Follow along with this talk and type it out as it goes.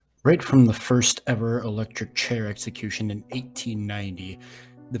Right from the first ever electric chair execution in 1890,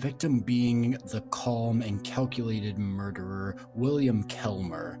 the victim being the calm and calculated murderer William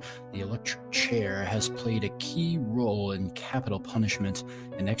Kelmer, the electric chair has played a key role in capital punishment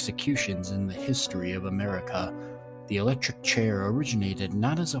and executions in the history of America. The electric chair originated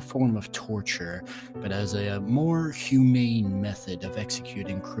not as a form of torture, but as a more humane method of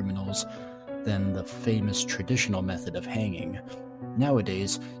executing criminals than the famous traditional method of hanging.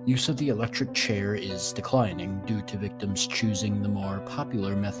 Nowadays, use of the electric chair is declining due to victims choosing the more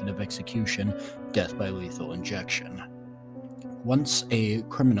popular method of execution, death by lethal injection. Once a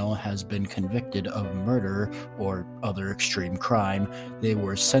criminal has been convicted of murder or other extreme crime, they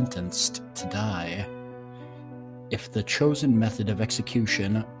were sentenced to die. If the chosen method of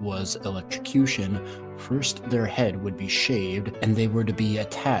execution was electrocution, first their head would be shaved and they were to be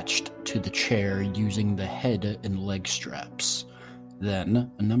attached to the chair using the head and leg straps.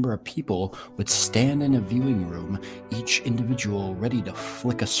 Then, a number of people would stand in a viewing room, each individual ready to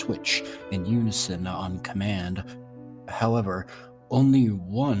flick a switch in unison on command. However, only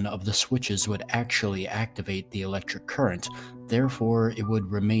one of the switches would actually activate the electric current, therefore it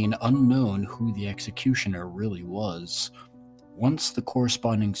would remain unknown who the executioner really was. Once the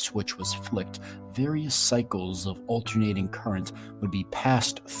corresponding switch was flicked, various cycles of alternating current would be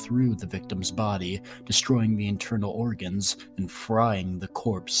passed through the victim's body, destroying the internal organs and frying the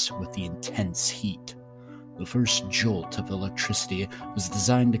corpse with the intense heat. The first jolt of electricity was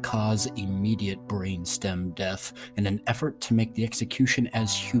designed to cause immediate brainstem death in an effort to make the execution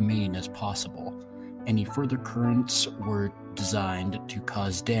as humane as possible. Any further currents were designed to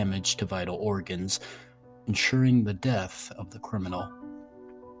cause damage to vital organs, ensuring the death of the criminal.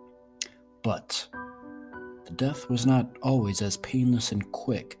 But the death was not always as painless and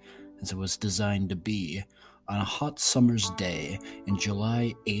quick as it was designed to be. On a hot summer's day, in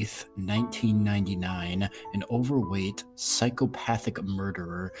July 8th, 1999, an overweight, psychopathic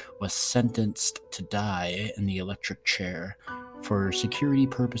murderer was sentenced to die in the electric chair. For security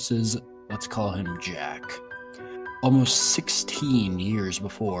purposes, let's call him Jack. Almost 16 years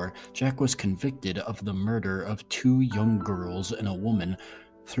before, Jack was convicted of the murder of two young girls and a woman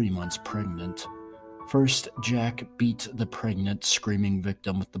 3 months pregnant. First, Jack beat the pregnant, screaming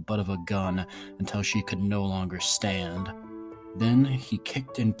victim with the butt of a gun until she could no longer stand. Then he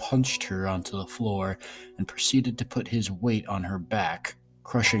kicked and punched her onto the floor and proceeded to put his weight on her back,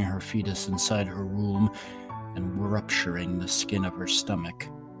 crushing her fetus inside her womb and rupturing the skin of her stomach.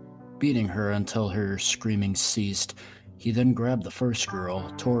 Beating her until her screaming ceased, he then grabbed the first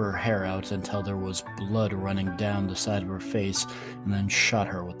girl, tore her hair out until there was blood running down the side of her face, and then shot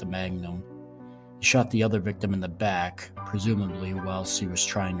her with the magnum. He shot the other victim in the back, presumably while she was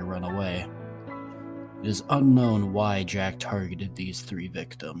trying to run away. It is unknown why Jack targeted these 3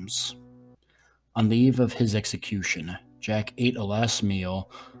 victims. On the eve of his execution, Jack ate a last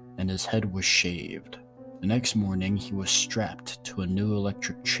meal and his head was shaved. The next morning, he was strapped to a new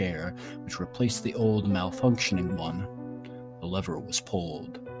electric chair, which replaced the old malfunctioning one. The lever was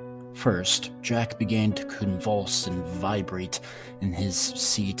pulled. First, Jack began to convulse and vibrate in his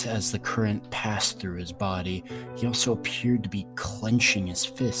seat as the current passed through his body. He also appeared to be clenching his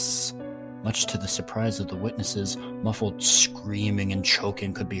fists. Much to the surprise of the witnesses, muffled screaming and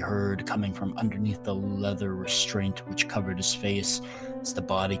choking could be heard coming from underneath the leather restraint which covered his face. As the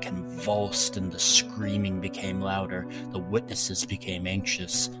body convulsed and the screaming became louder, the witnesses became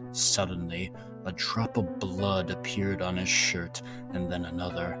anxious. Suddenly, a drop of blood appeared on his shirt, and then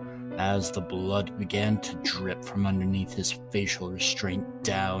another. As the blood began to drip from underneath his facial restraint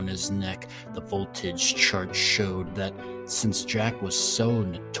down his neck, the voltage chart showed that since Jack was so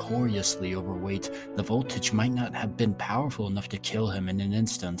notoriously overweight, the voltage might not have been powerful enough to kill him in an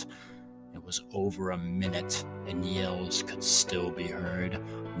instant. It was over a minute, and yells could still be heard.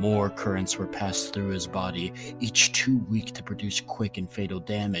 More currents were passed through his body, each too weak to produce quick and fatal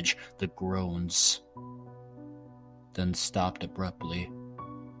damage. The groans then stopped abruptly.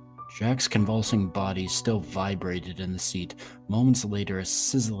 Jack's convulsing body still vibrated in the seat. Moments later, a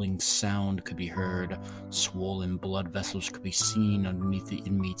sizzling sound could be heard. Swollen blood vessels could be seen underneath the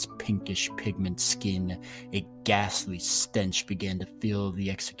inmate's pinkish pigment skin. A ghastly stench began to fill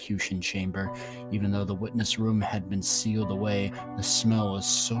the execution chamber. Even though the witness room had been sealed away, the smell was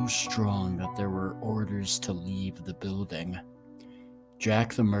so strong that there were orders to leave the building.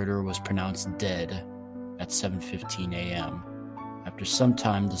 Jack the murderer was pronounced dead at 7:15 a.m. After some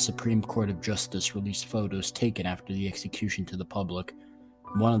time, the Supreme Court of Justice released photos taken after the execution to the public.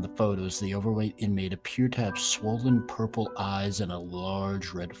 In one of the photos, the overweight inmate appeared to have swollen purple eyes and a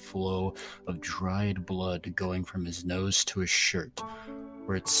large red flow of dried blood going from his nose to his shirt.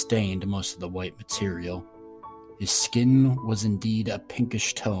 where it stained most of the white material. His skin was indeed a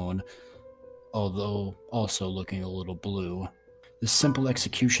pinkish tone, although also looking a little blue. This simple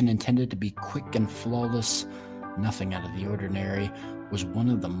execution, intended to be quick and flawless, nothing out of the ordinary, was one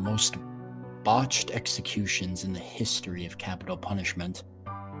of the most botched executions in the history of capital punishment.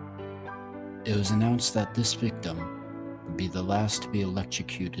 It was announced that this victim would be the last to be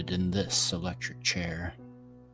electrocuted in this electric chair.